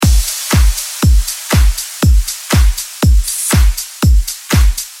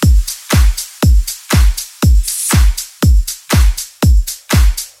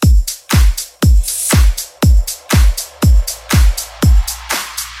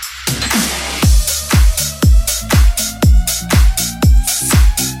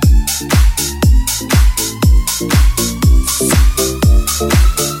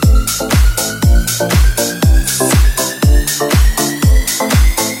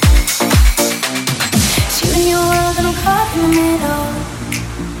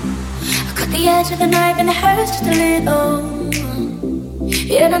edge of the knife and it hurts just a little.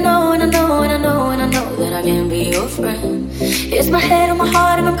 Yeah, and I know, and I know, and I know, and I know that I can be your friend. It's my head on my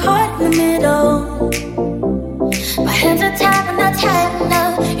heart and I'm caught in the middle. My hands are tied and not tight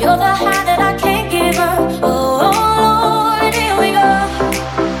enough. You're the high that I can't give up. Oh, Lord, here we go.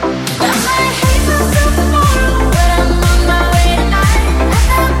 I might hate myself tomorrow, but I'm on my way tonight.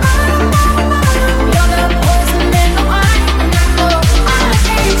 At the bottom, you're the poison in the wine, and I know I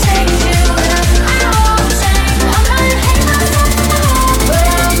can't change you, and I won't change. I might hate myself tomorrow, but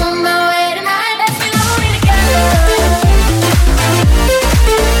I'm on my way tonight. Let's be lonely together.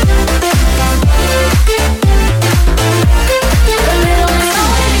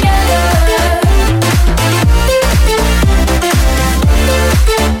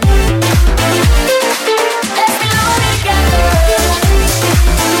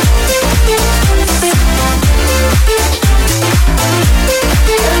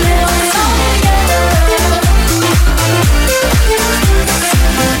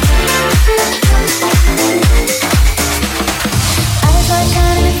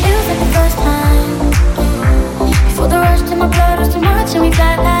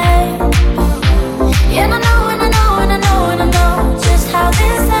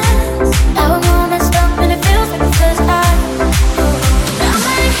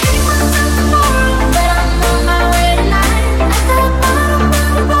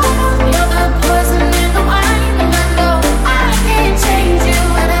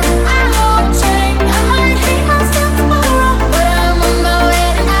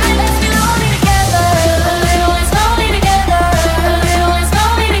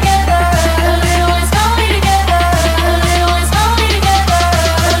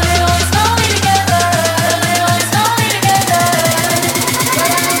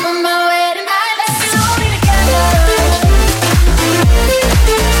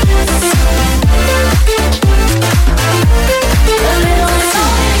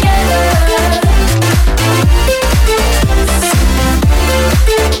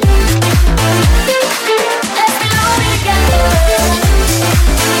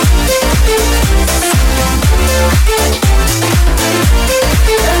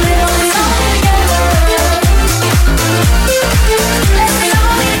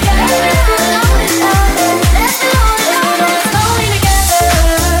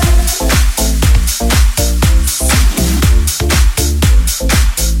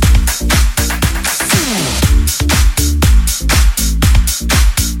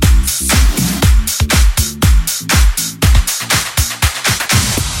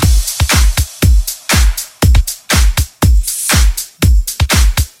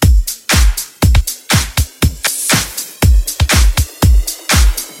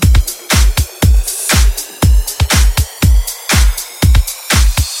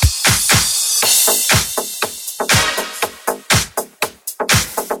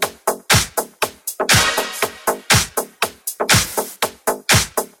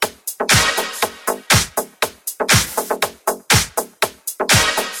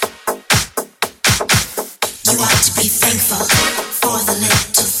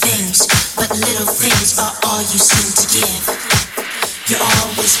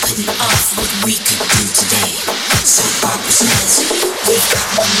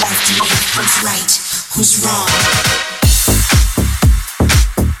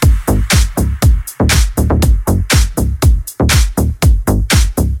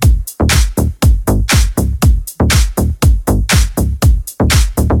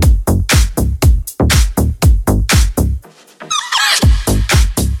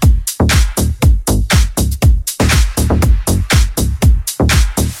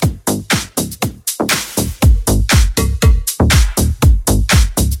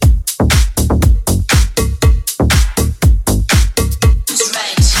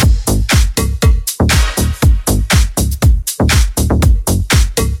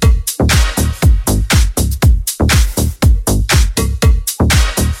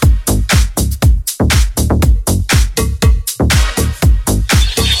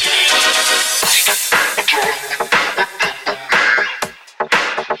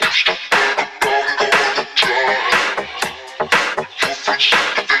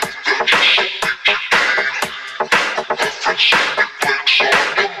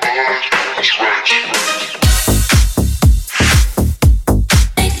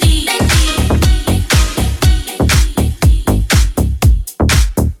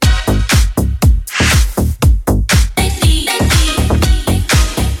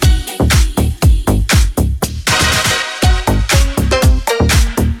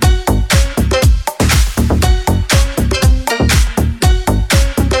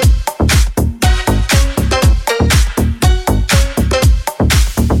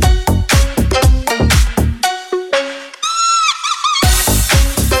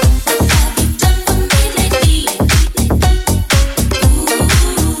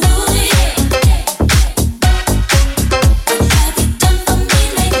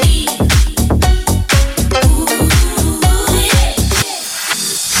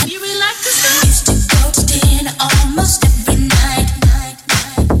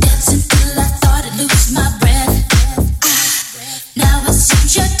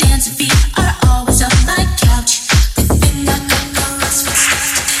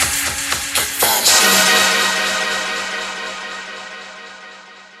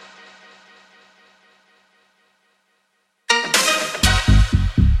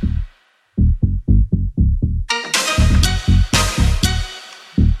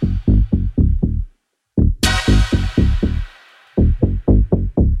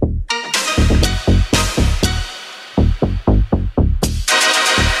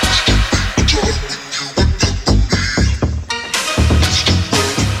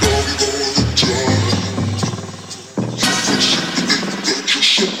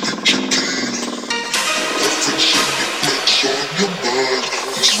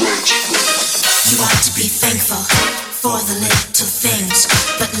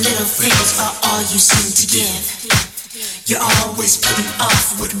 little things are all you seem to give. You're always putting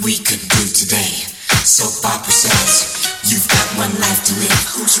off what we could do today. So Barbara says, you've got one life to live.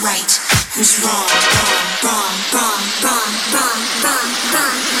 Who's right? Who's wrong? Wrong, wrong, wrong, wrong, wrong, wrong,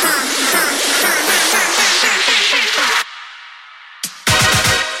 wrong, wrong, wrong, wrong.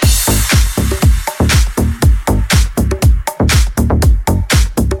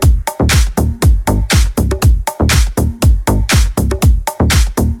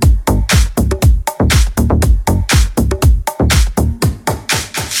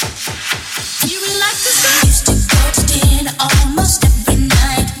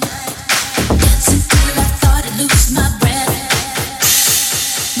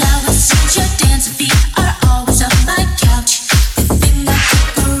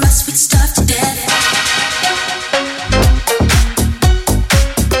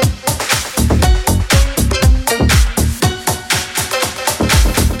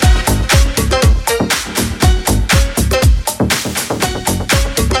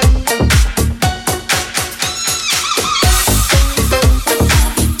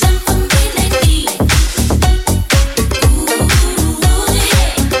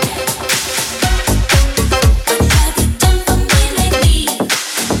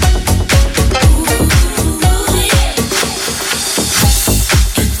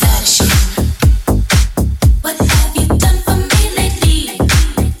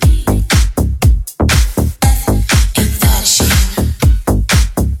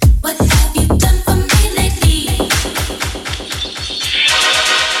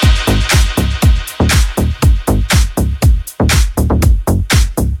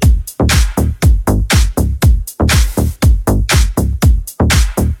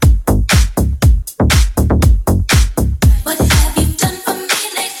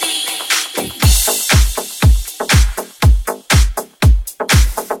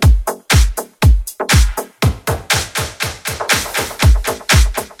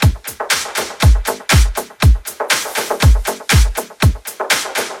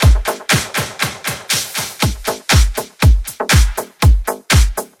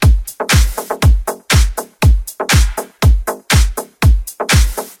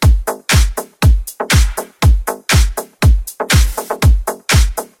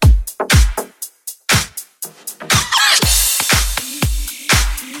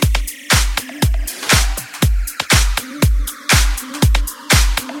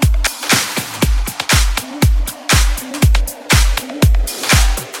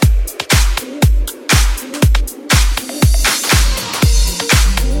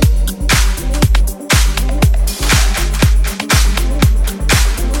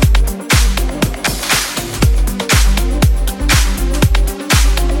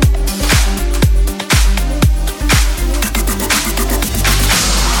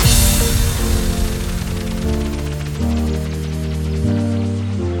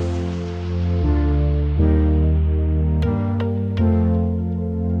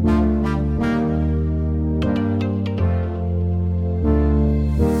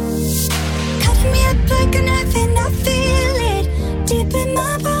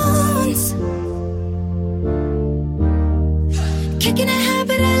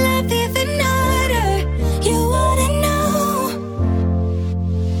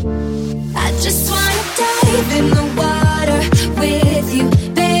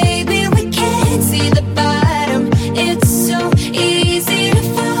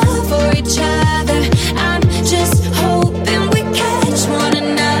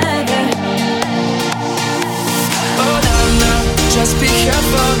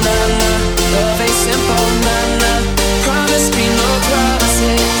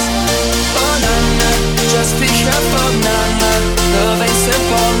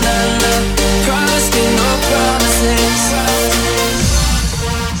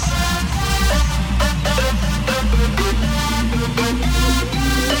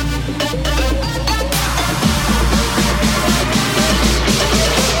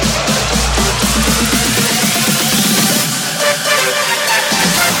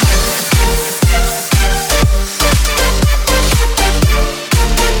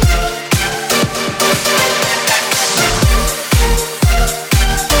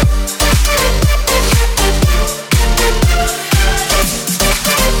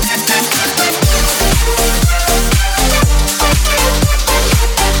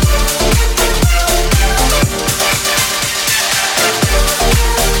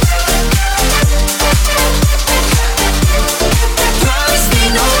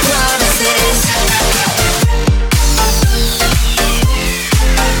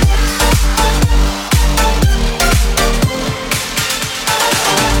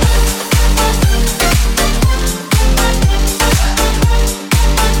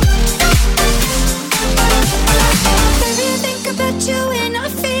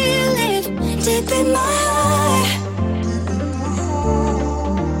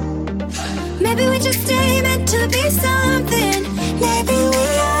 maybe we just ain't meant to be something. Maybe we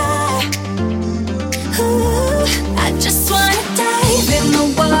are. Ooh, I just wanna dive in the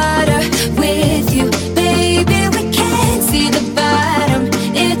water with you, baby. We can't see the bottom.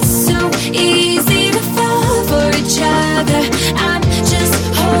 It's so easy to fall for each other. I'm just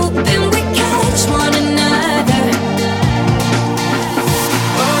hoping we catch one another.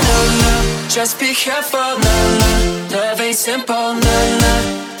 Oh no, no, just be careful, no, no. Love ain't simple, no,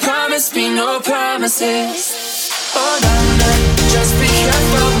 no. Promise me no promises. Oh no, no, just be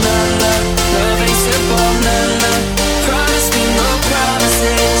careful, no, no. Love ain't simple, no, no. Promise me no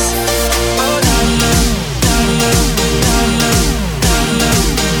promises. Oh no, no, no, no, no, no, no, no, no,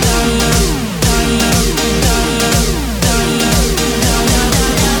 no, no, no,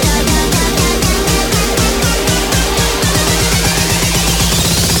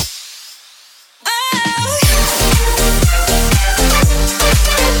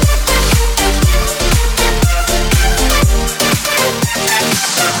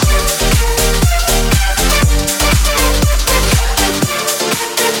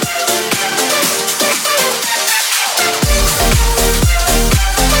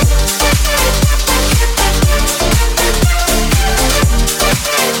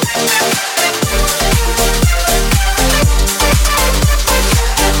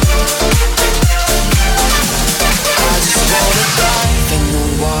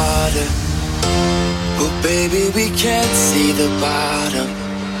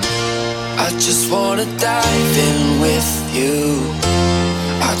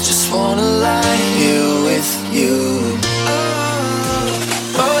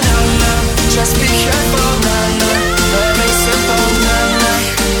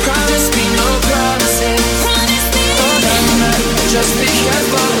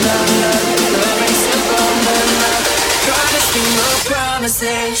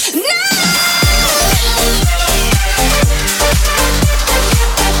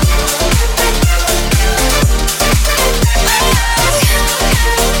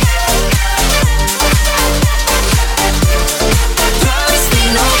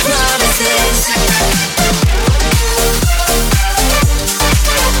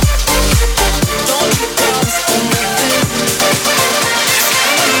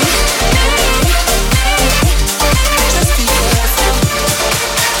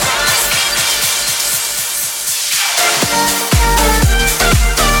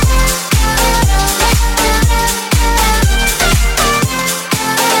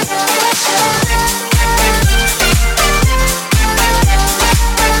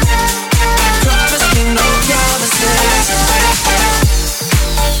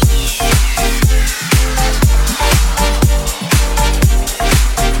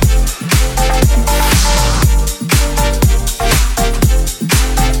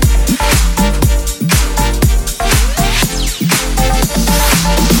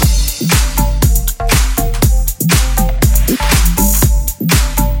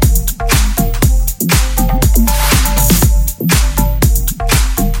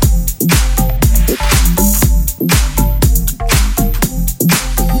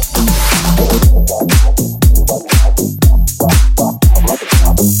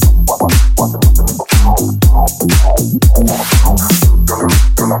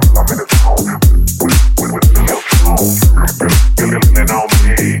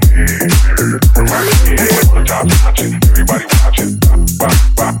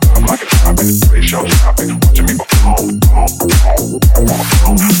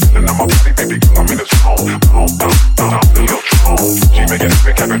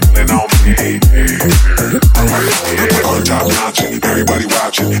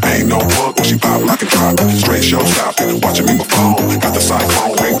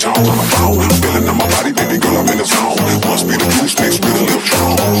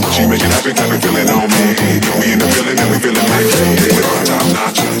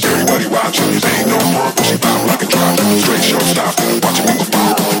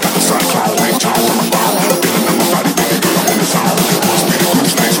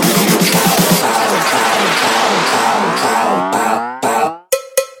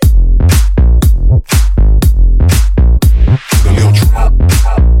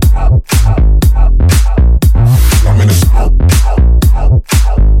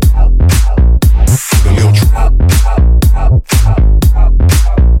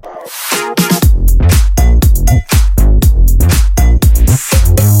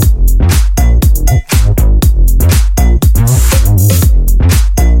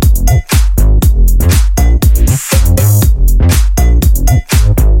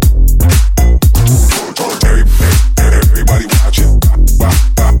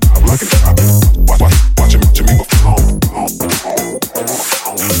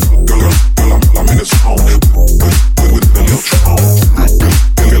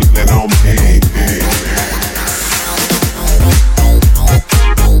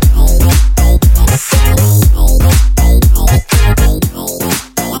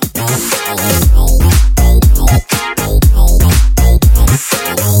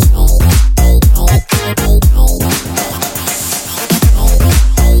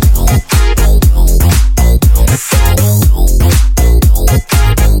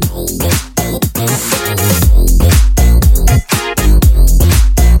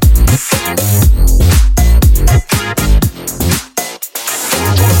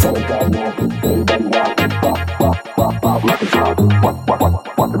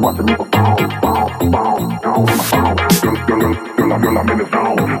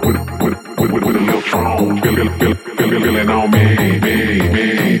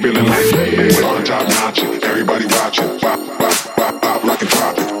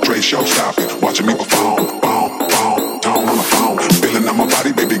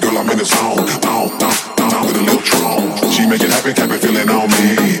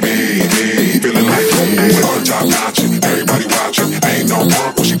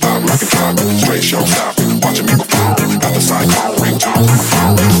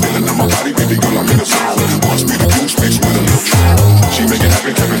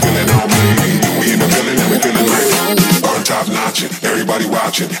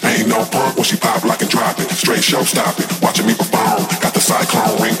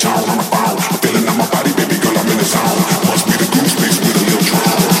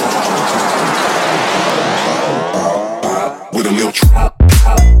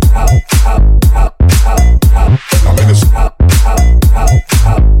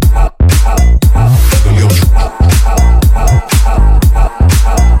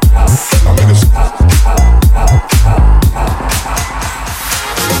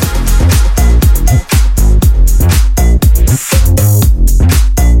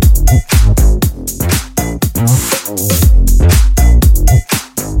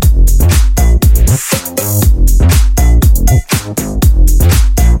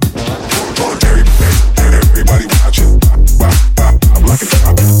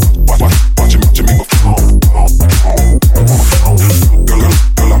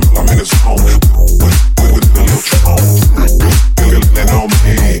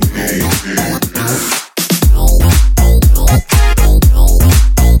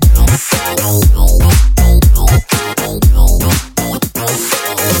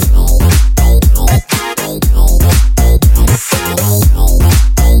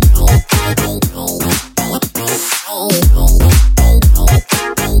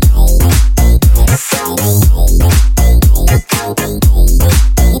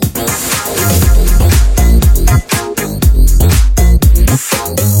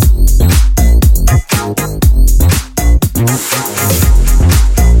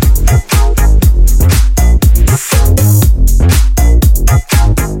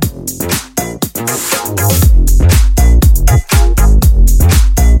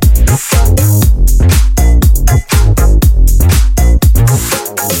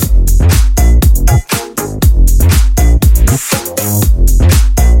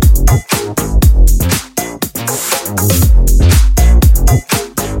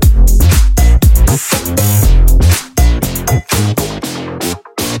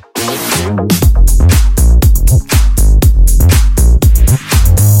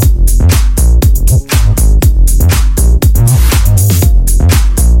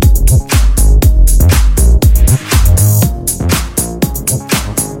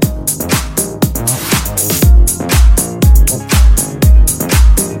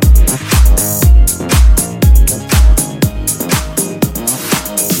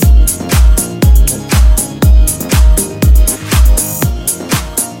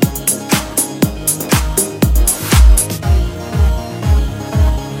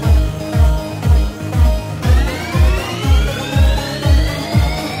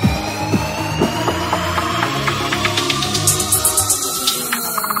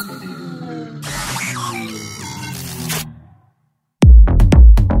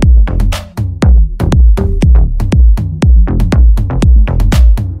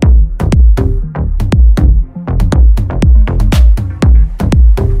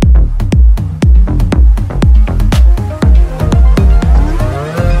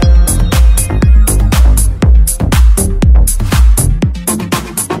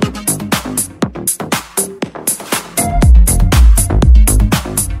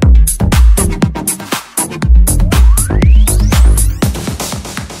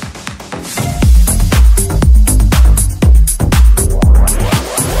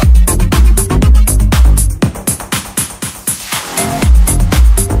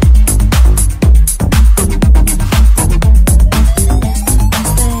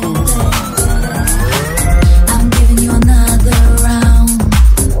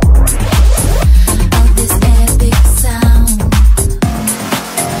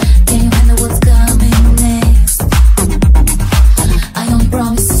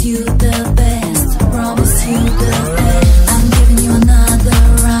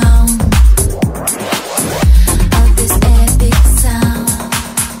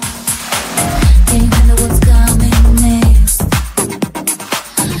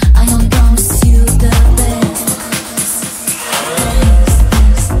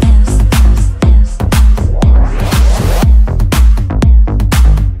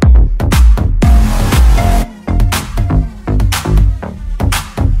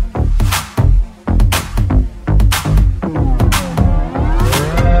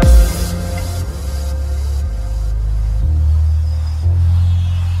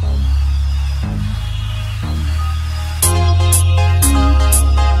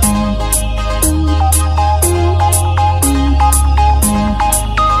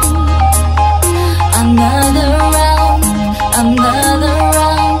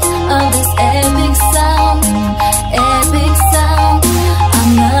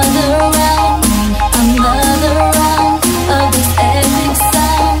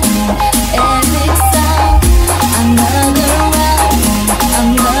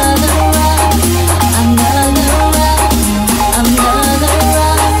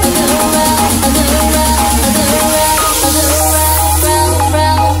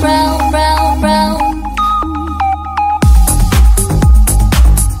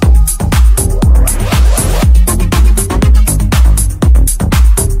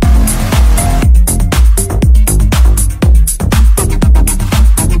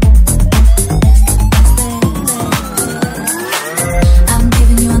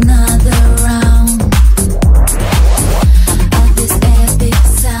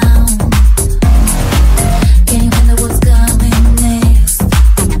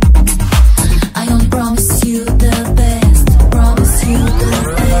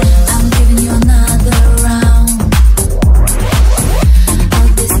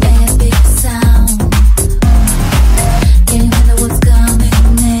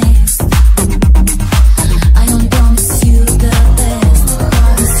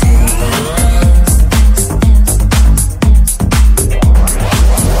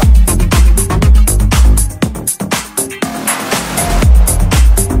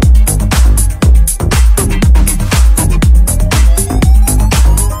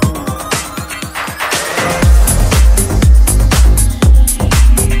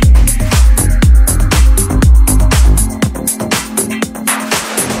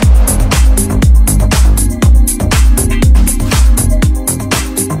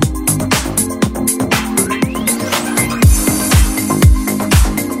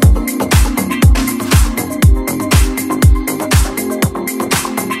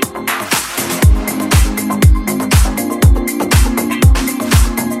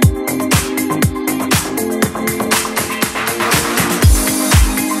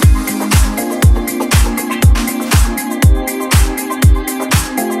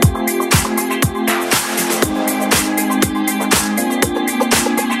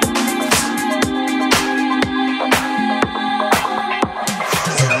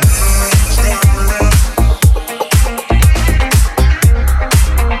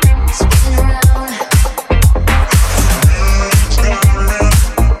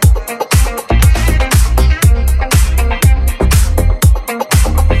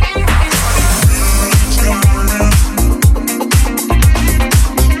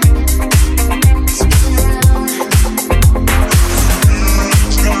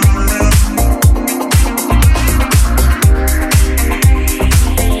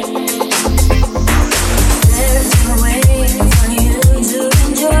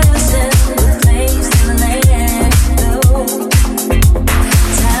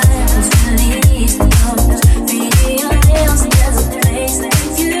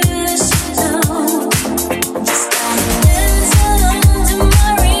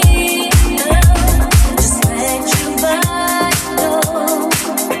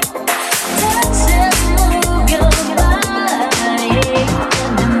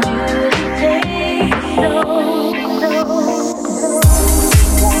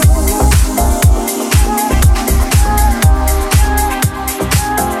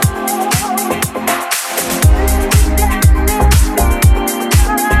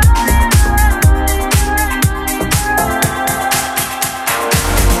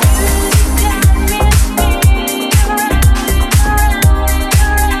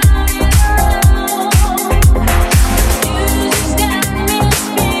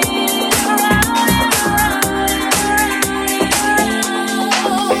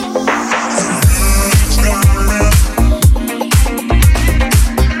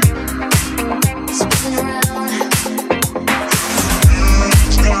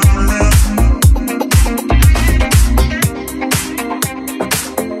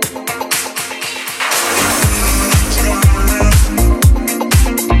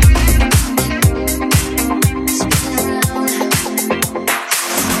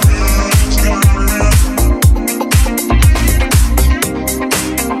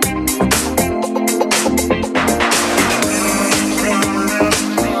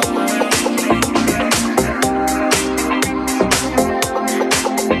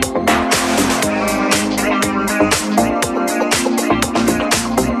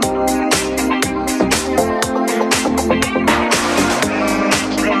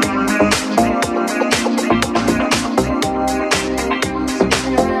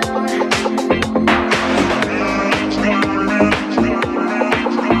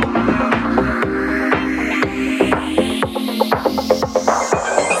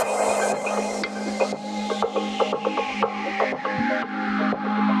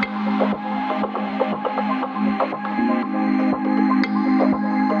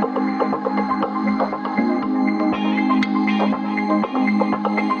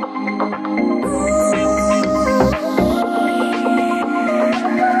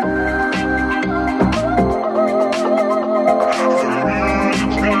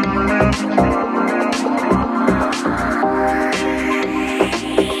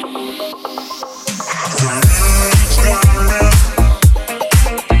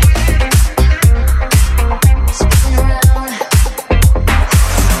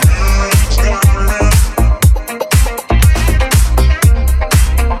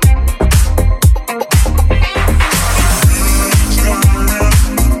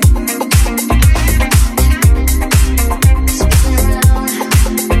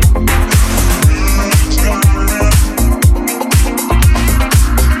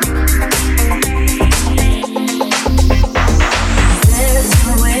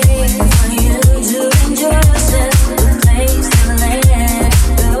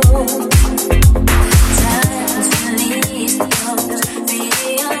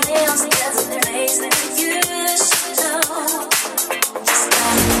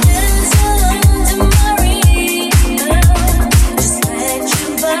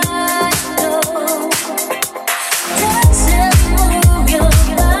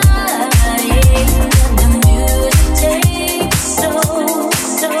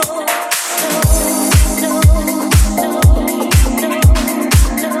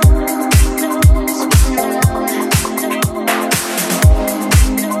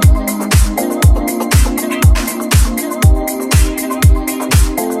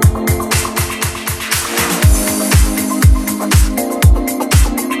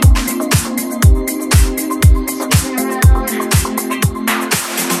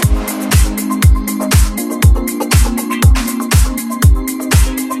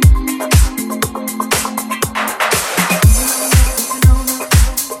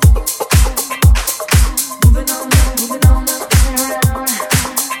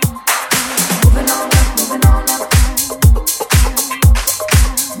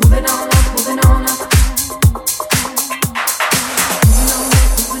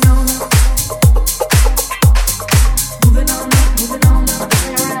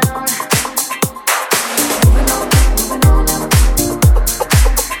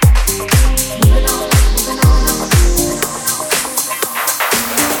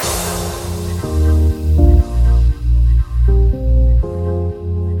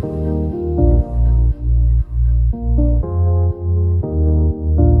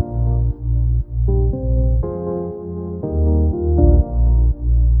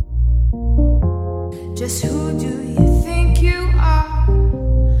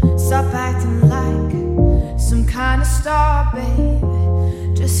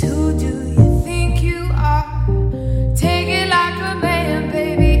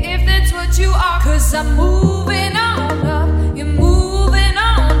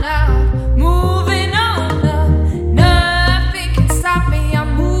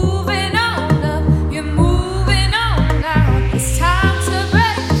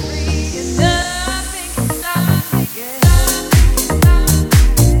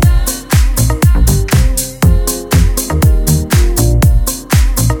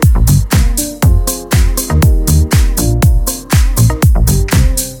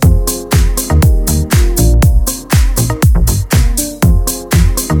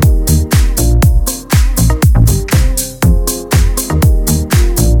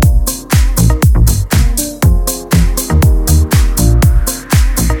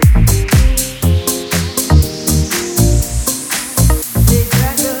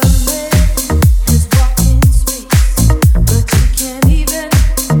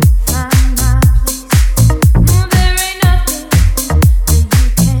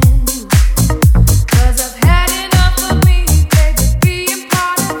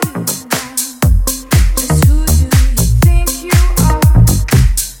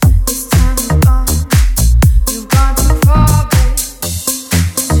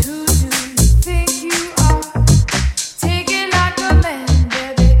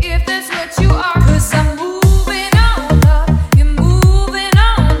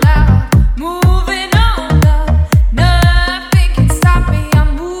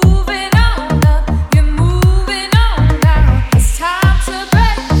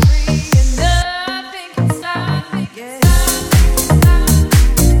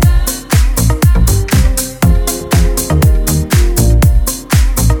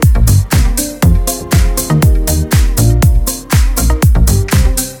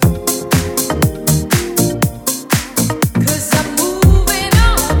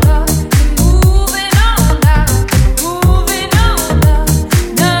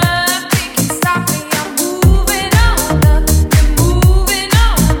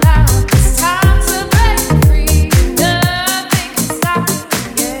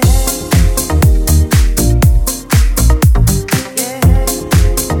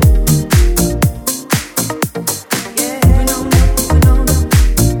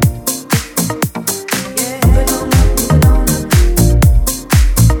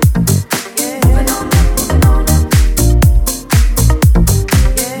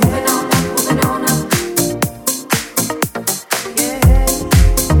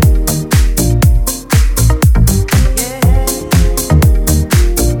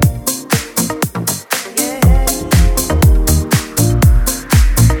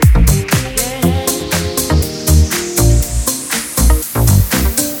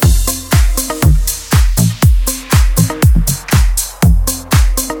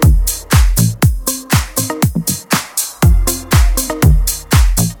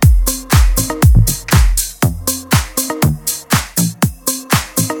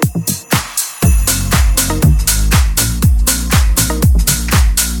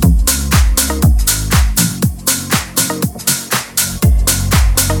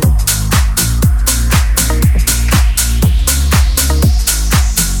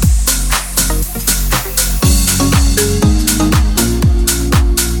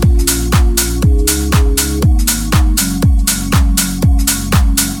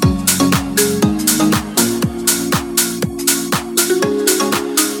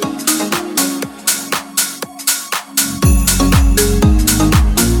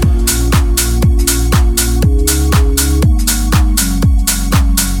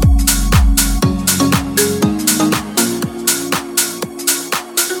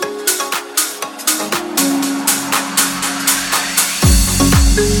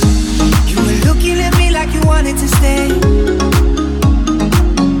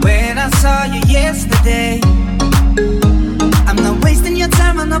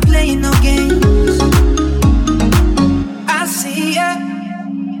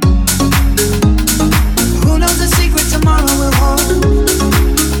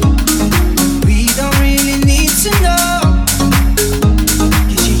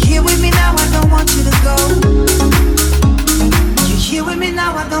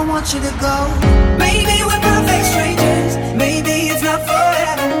 I don't want you to go. Maybe we're perfect strangers. Maybe it's not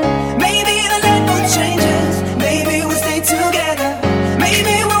forever. Maybe the night will change us. Maybe we'll stay together.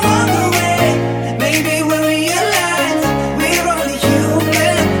 Maybe we'll walk away. Maybe we'll realize we're only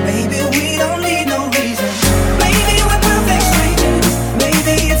human. Maybe we don't need no reason. Maybe we're perfect strangers.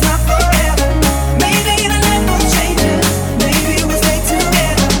 Maybe it's not forever. Maybe the night will change us. Maybe we'll stay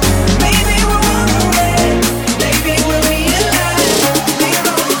together. Maybe we'll walk away. Maybe we'll realize we're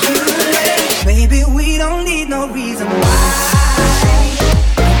only human. Maybe we don't need no reason why.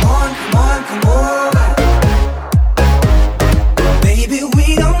 Come on, come on, come over. Baby, we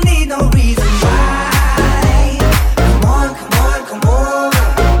don't need no reason why. Come on, come on, come over.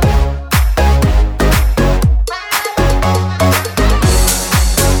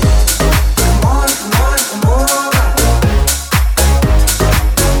 Come on, come on, come over.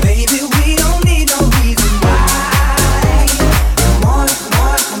 Baby, we don't need no reason why. Come on, come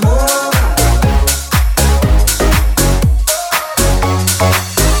on, come over.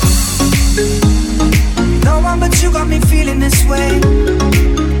 No one but you got me feeling this way.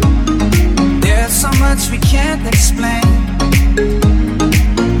 There's so much we can't explain.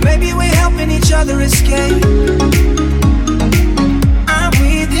 Maybe we're helping each other escape. I'm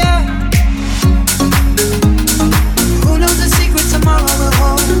with ya. Who knows the secret tomorrow will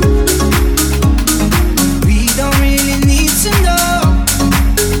hold? We don't really need to know.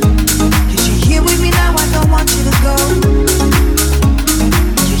 'Cause you're here with me now, I don't want you to go.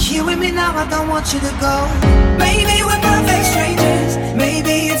 You're here with me now, I don't want you to go. Maybe we're perfect strangers.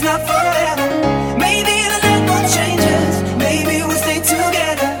 Maybe it's not forever. Maybe the night will change us. Maybe we'll stay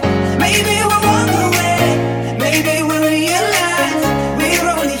together. Maybe we'll walk away. Maybe we'll realize we're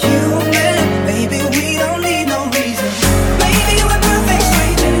only human. Maybe we don't need no reason. Maybe we're perfect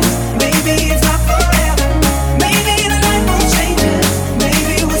strangers. Maybe it's not forever. Maybe the night will change us.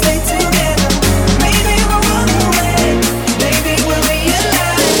 Maybe we'll stay together. Maybe we'll walk away. Maybe we'll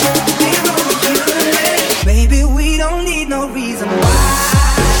realize we're only human. Maybe we don't need no reason why.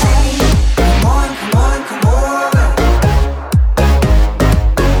 Come on, come on, come over.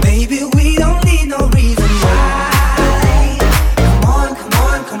 Maybe we don't need no reason why. Come on, come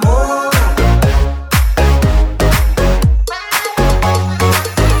on, come over.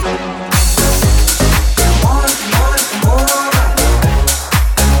 Come on, come on, come over.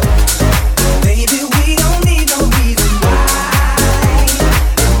 Maybe we don't need no reason why.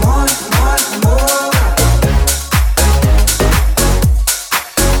 Come on, come on, come over.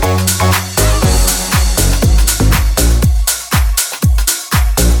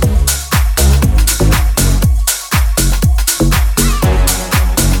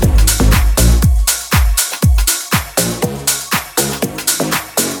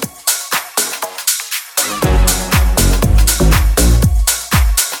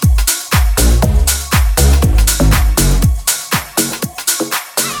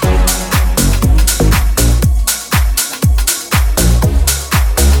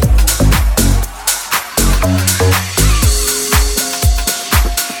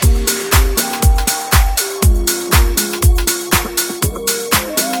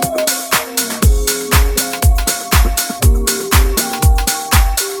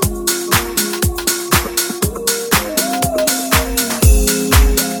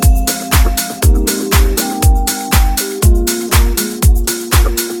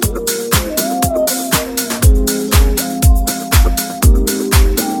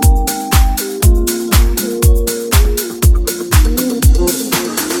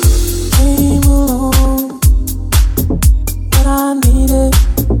 Came along, but I needed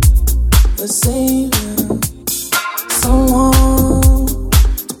a savior, someone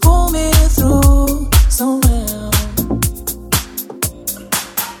to pull me through somehow.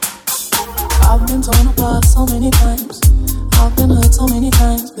 I've been torn apart so many times. I've been hurt so many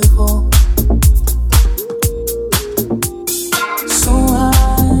times before. So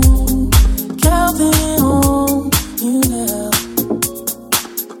I'm counting on you now.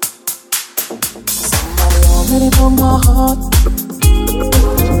 Somebody already broke my heart.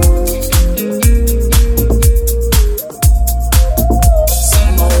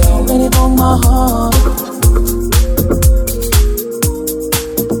 Somebody already broke my heart.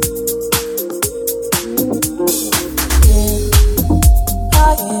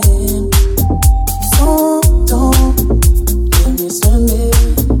 I am. So don't get me stranded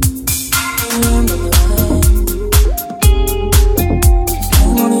in the line.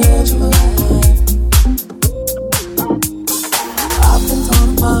 I'm on the edge of a line. I've been torn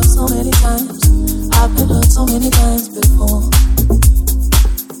apart so many times. I've been hurt so many times before.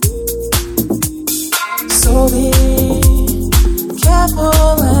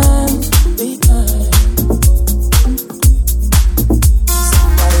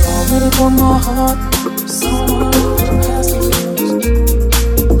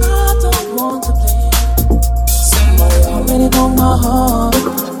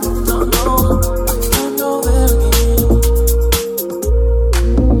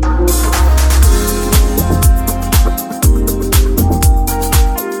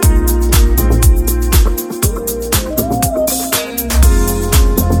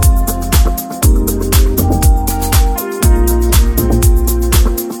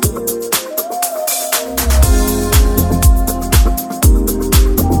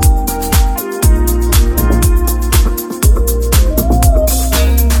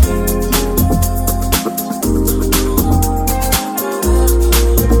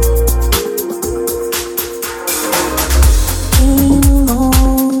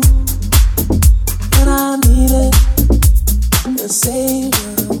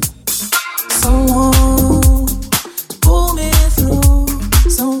 savior, someone pull me through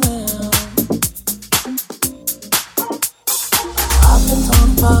somewhere. I've been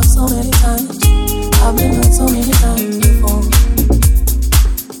talked about so many times, I've been hurt so many times before.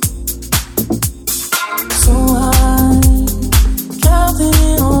 So I'm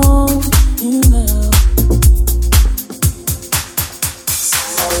counting on you now.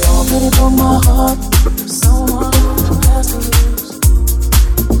 Someone really broke my heart, someone has to lose.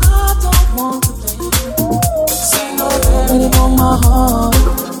 I don't want to blame you. Someone really broke my heart.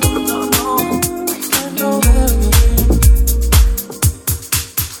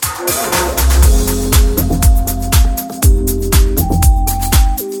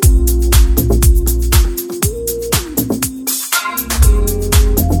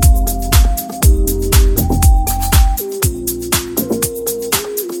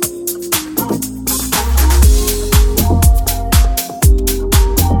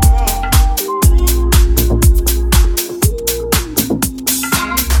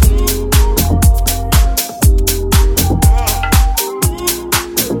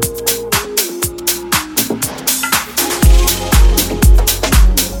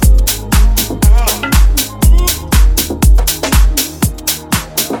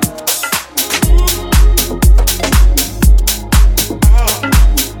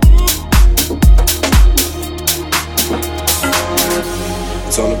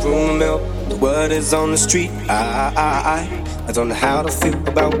 I know that we on the street, I don't know how to feel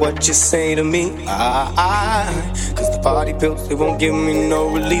about what you say to me, cause the party pills, they won't give me no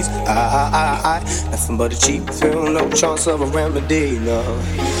release, nothing but a cheap thrill, no chance of a remedy, no.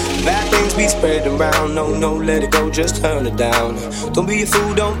 Bad things be spreading around, no, let it go, just turn it down. Don't be a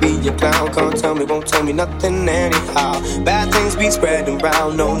fool, don't be a clown, can't tell me, won't tell me nothing anyhow. Bad things be spreading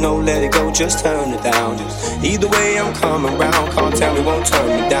around, no, let it go, just turn it down. Just either way I'm coming round, can't tell me, won't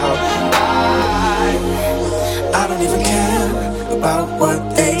turn me down. I don't even care about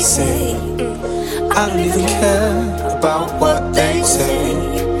what they say. I don't even care about what they say.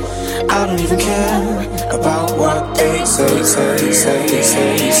 I don't even care about what they say.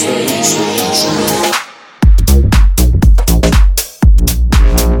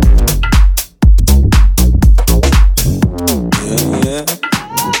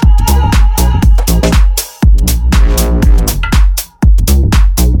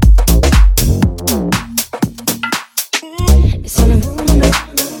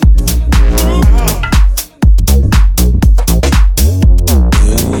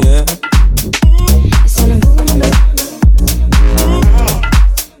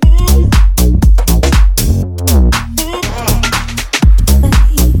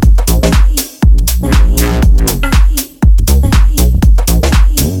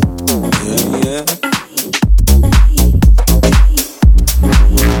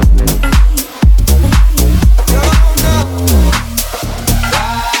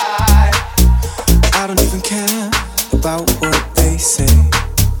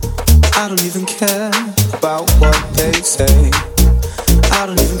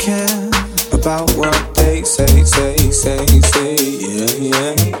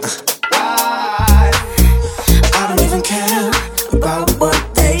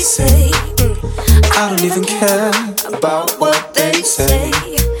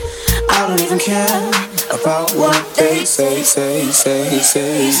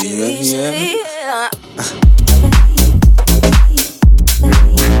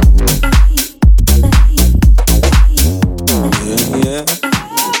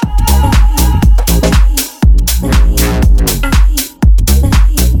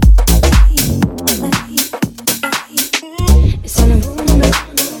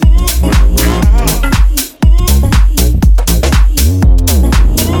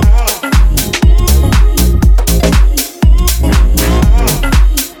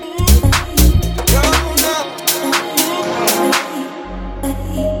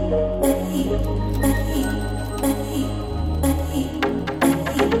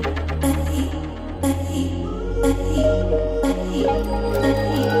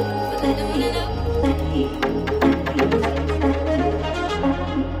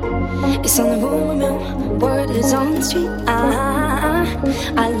 It's on the rumor mill, word is on the street.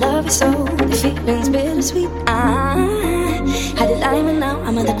 I love you so, the feeling's bittersweet. Had it lying but now,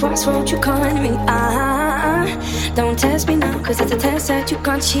 I'm at the crossroads, you calling me. Don't test me now, cause it's a test that you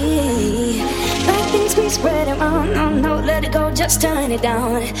can't cheat. Bad things be spread around, no, let it go, just turn it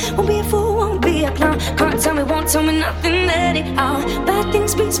down. Won't be a fool, won't be a clown, can't tell me, won't tell me nothing, let it out. Bad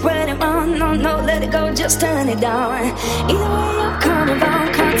things be spread around, no, let it go, just turn it down. Either way I'm coming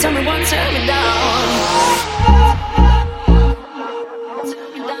around, can't tell me, won't turn me down.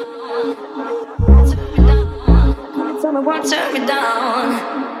 turn me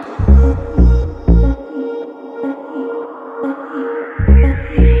down.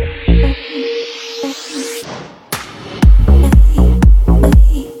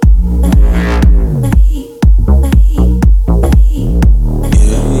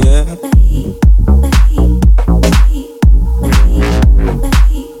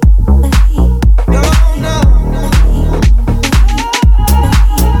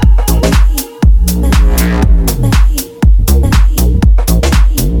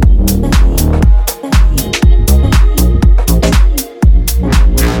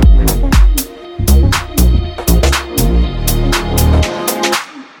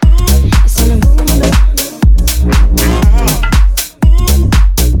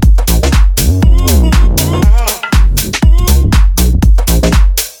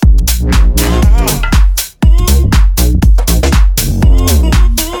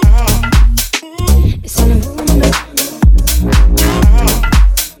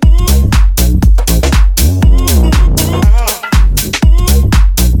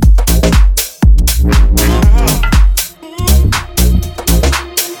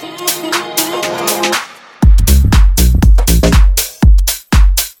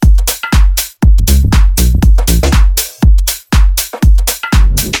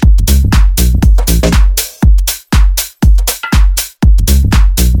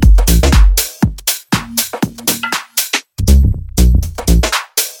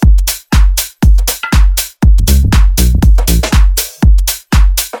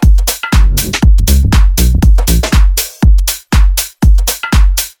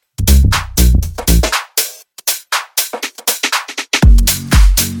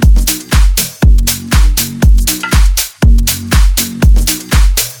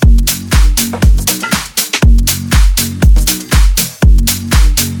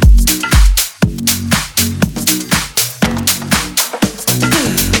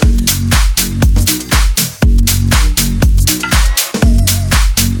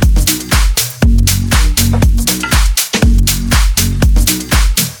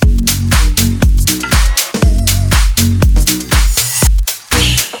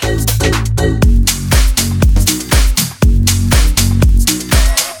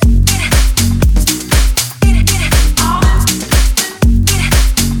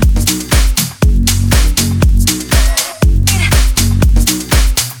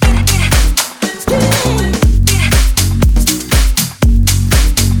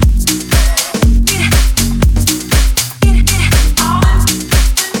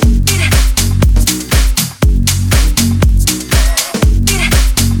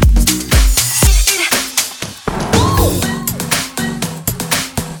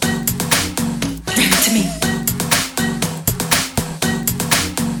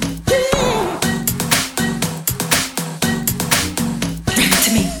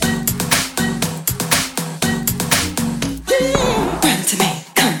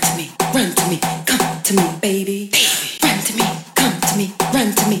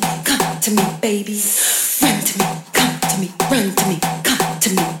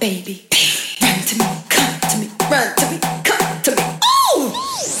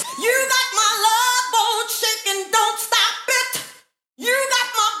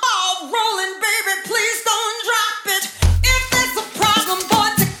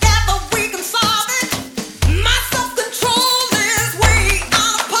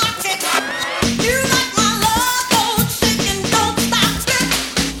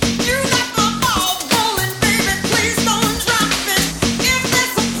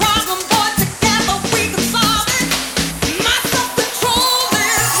 Problem,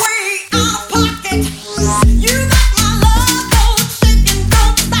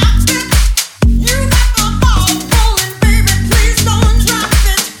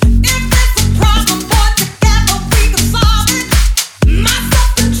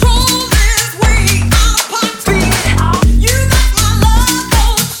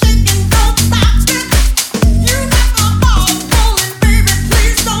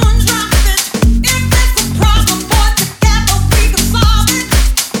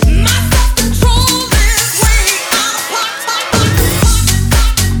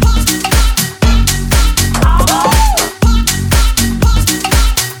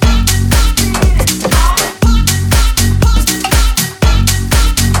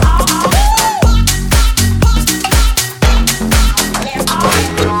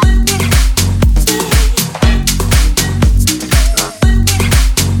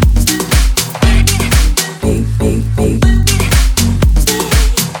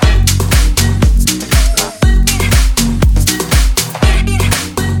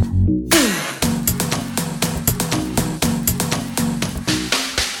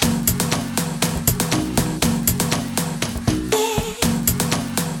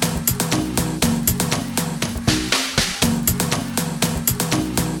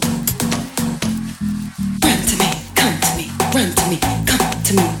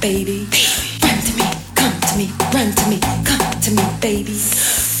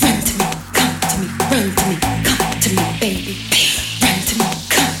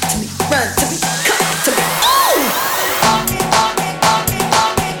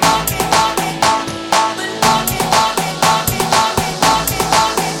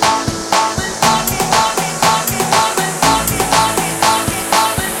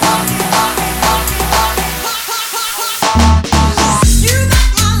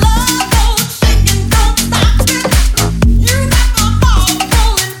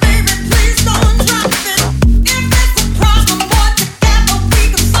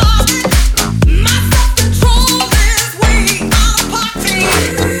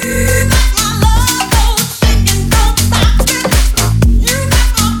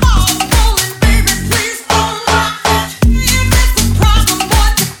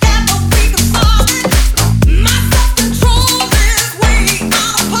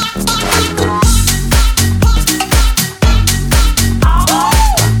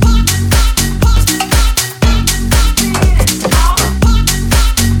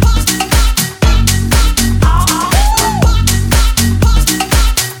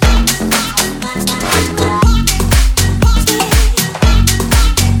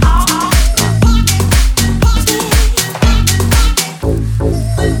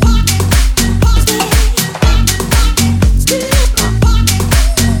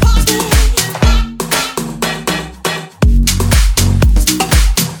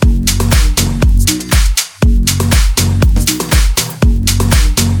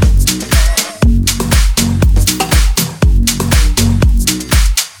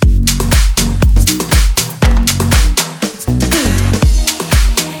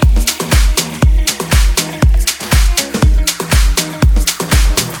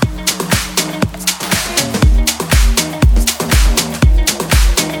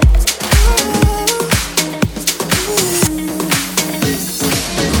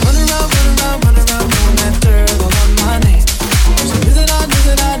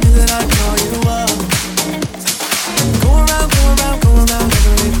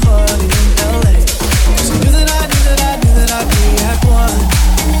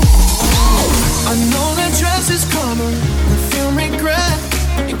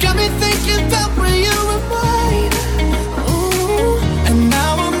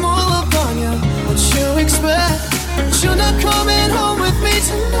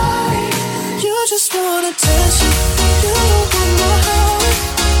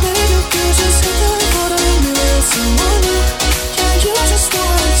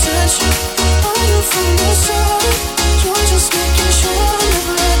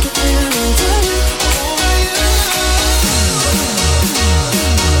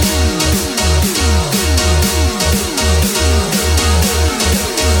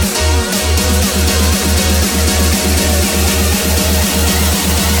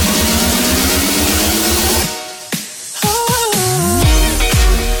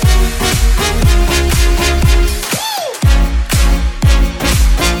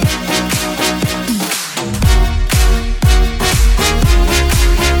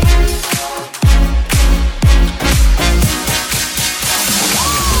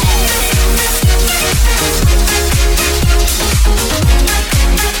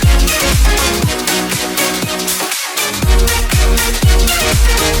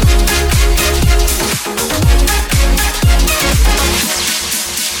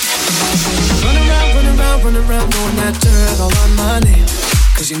 around throwing that dirt all on my name.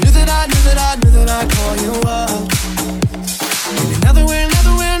 Cause you knew that I'd call you up. Maybe another way,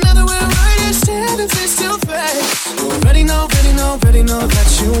 right here, standing face to face. You already know that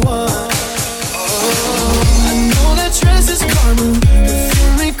you were. Oh, I know that dress is karma,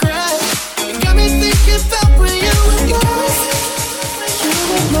 perfume regret. You got me thinking about when you were mine.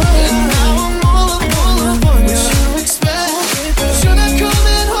 And now I'm all up on what you expect. You're not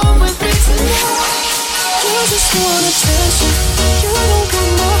coming home with me tonight. You just want attention, you don't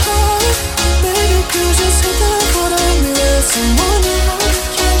want my heart. Maybe you just hit that what I need, someone you want.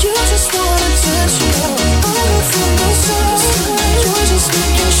 Yeah, you just want attention. I don't feel myself. You're just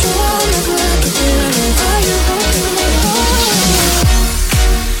making sure I look like a hero. Why you breaking my heart?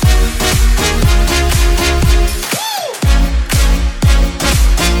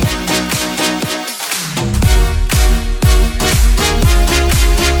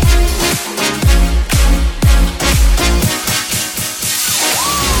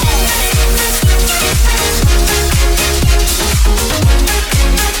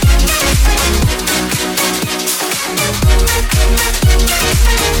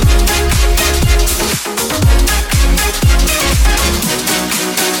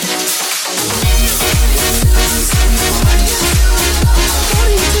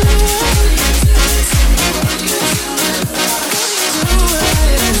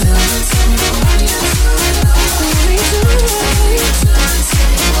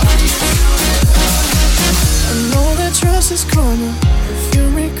 Is karma,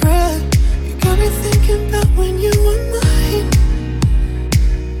 perfume regret. You got me thinking about when you were mine.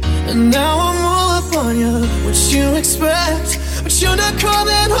 And now I'm all up on you, what you expect. But you're not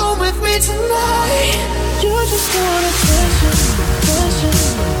coming home with me tonight. You just want attention, attention,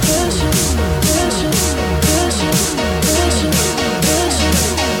 attention.